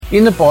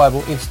In the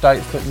Bible, it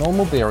states that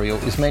normal burial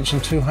is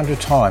mentioned 200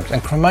 times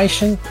and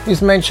cremation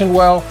is mentioned,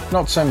 well,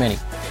 not so many.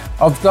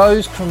 Of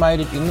those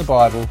cremated in the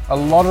Bible, a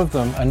lot of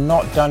them are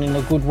not done in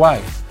a good way.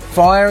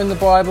 Fire in the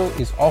Bible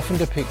is often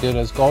depicted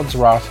as God's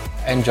wrath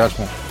and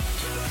judgment.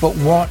 But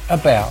what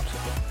about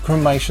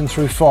cremation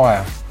through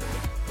fire?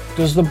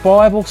 Does the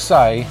Bible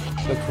say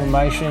that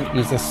cremation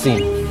is a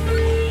sin?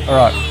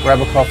 Alright, grab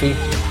a coffee,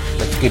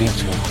 let's get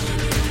into it.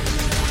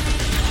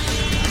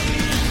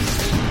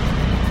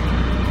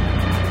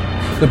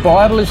 The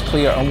Bible is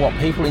clear on what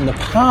people in the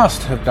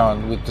past have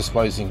done with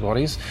disposing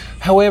bodies.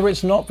 However,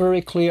 it's not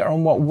very clear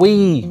on what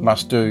we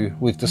must do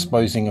with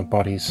disposing of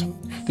bodies.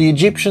 The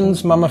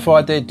Egyptians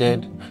mummified their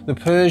dead. The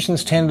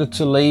Persians tended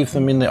to leave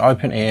them in the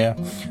open air.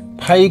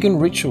 Pagan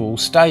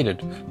rituals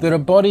stated that a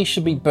body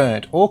should be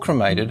burnt or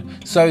cremated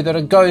so that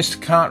a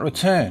ghost can't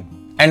return.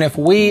 And if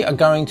we are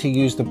going to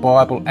use the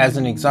Bible as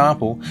an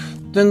example,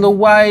 then the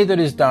way that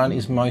is done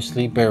is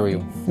mostly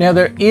burial. Now,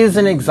 there is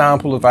an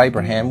example of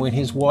Abraham when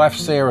his wife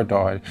Sarah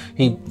died.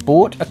 He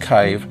bought a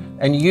cave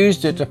and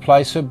used it to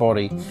place her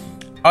body.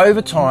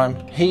 Over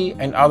time, he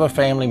and other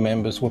family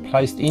members were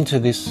placed into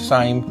this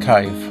same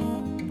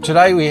cave.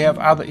 Today we have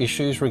other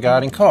issues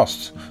regarding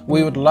costs.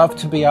 We would love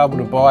to be able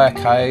to buy a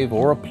cave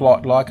or a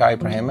plot like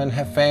Abraham and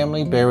have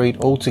family buried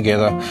all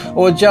together,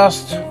 or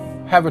just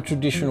have a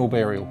traditional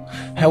burial.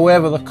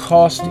 However, the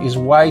cost is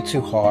way too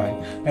high,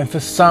 and for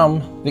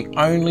some, the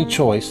only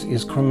choice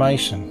is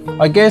cremation.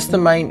 I guess the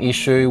main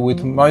issue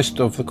with most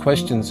of the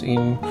questions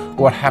in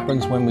what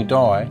happens when we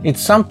die,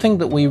 it's something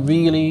that we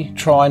really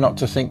try not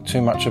to think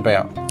too much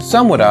about.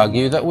 Some would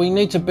argue that we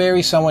need to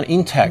bury someone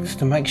intact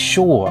to make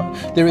sure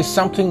there is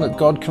something that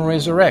God can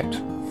resurrect.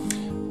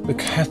 The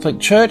Catholic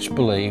Church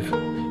believe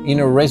in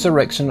a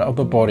resurrection of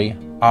the body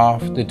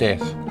after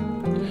death.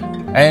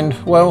 And,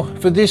 well,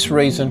 for this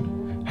reason,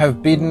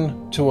 have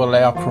bidden to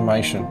allow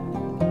cremation.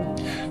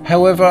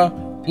 However,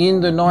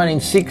 in the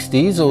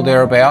 1960s or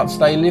thereabouts,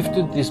 they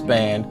lifted this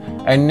ban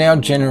and now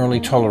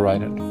generally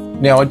tolerate it.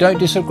 Now, I don't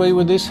disagree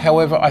with this.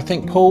 However, I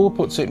think Paul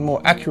puts it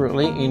more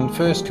accurately in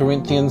 1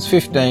 Corinthians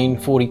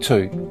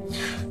 15:42.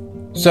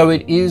 So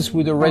it is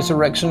with the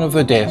resurrection of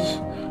the death.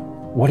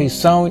 What is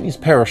sown is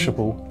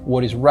perishable,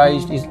 what is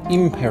raised is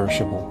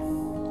imperishable.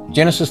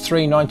 Genesis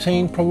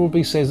 3:19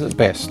 probably says it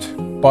best.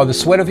 By the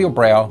sweat of your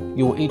brow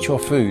you will eat your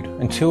food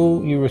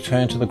until you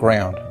return to the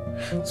ground,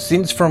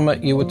 since from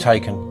it you were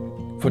taken.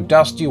 For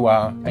dust you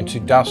are, and to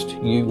dust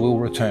you will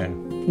return.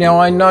 Now,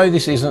 I know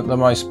this isn't the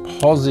most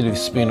positive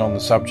spin on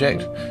the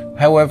subject.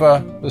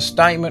 However, the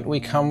statement we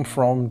come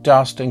from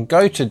dust and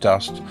go to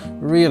dust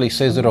really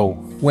says it all.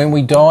 When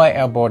we die,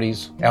 our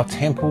bodies, our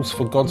temples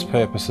for God's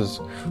purposes,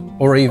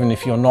 or even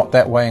if you're not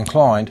that way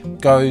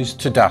inclined, goes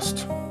to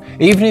dust.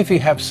 Even if you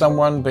have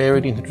someone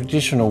buried in the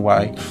traditional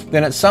way,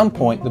 then at some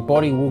point the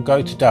body will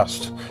go to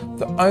dust.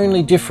 The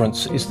only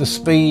difference is the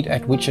speed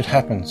at which it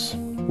happens.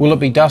 Will it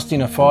be dust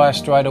in a fire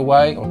straight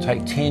away, or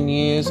take 10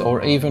 years,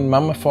 or even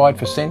mummified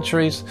for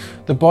centuries?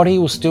 The body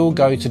will still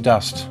go to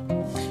dust.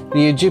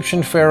 The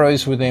Egyptian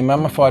pharaohs with their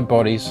mummified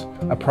bodies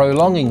are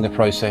prolonging the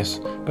process,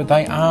 but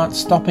they aren't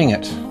stopping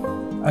it.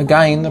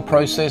 Again, the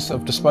process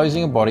of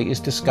disposing a body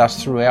is discussed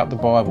throughout the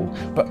Bible,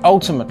 but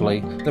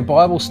ultimately the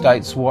Bible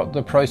states what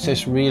the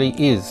process really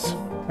is.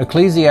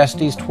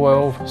 Ecclesiastes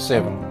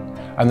 12:7,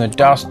 and the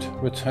dust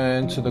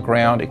returned to the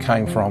ground it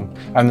came from,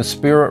 and the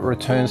spirit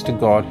returns to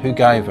God who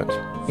gave it.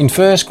 In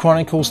 1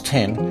 Chronicles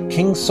 10,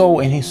 King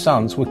Saul and his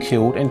sons were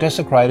killed and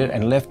desecrated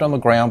and left on the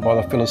ground by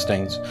the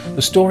Philistines.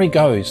 The story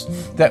goes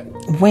that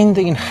when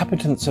the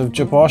inhabitants of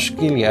Jabesh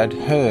Gilead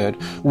heard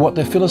what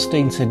the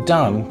Philistines had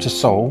done to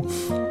Saul,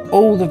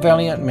 all the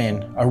valiant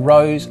men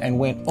arose and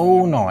went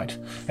all night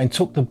and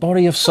took the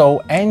body of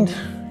Saul and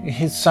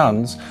his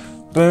sons,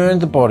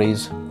 burned the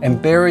bodies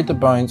and buried the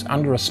bones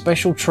under a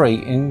special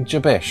tree in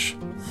Jabesh.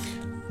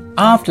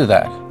 After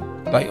that,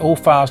 they all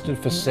fasted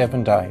for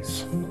 7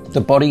 days.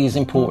 The body is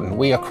important.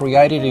 We are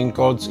created in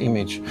God's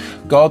image.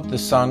 God the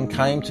Son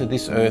came to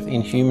this earth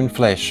in human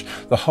flesh.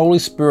 The Holy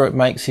Spirit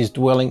makes his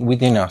dwelling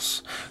within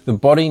us. The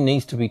body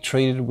needs to be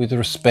treated with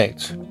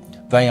respect.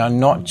 They are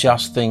not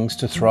just things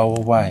to throw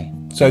away.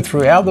 So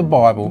throughout the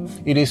Bible,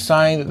 it is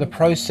saying that the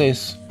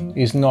process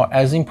is not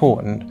as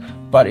important,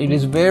 but it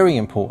is very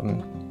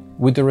important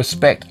with the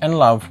respect and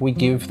love we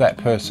give that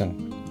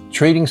person.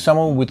 Treating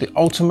someone with the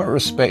ultimate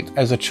respect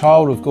as a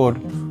child of God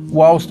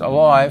whilst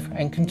alive,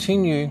 and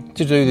continue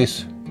to do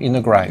this in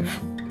the grave.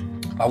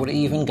 I would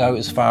even go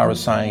as far as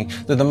saying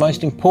that the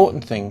most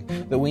important thing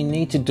that we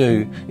need to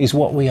do is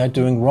what we are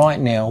doing right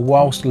now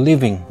whilst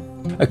living.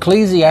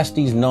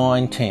 Ecclesiastes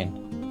 9:10.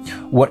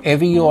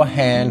 Whatever your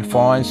hand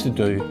finds to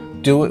do,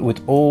 do it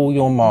with all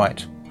your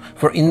might.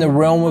 For in the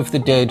realm of the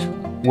dead,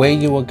 where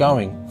you are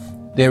going,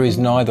 there is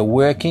neither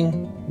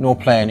working, nor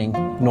planning,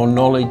 nor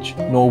knowledge,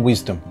 nor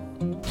wisdom.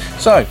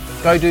 So,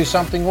 go do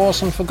something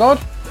awesome for God.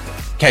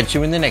 Catch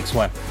you in the next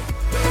one.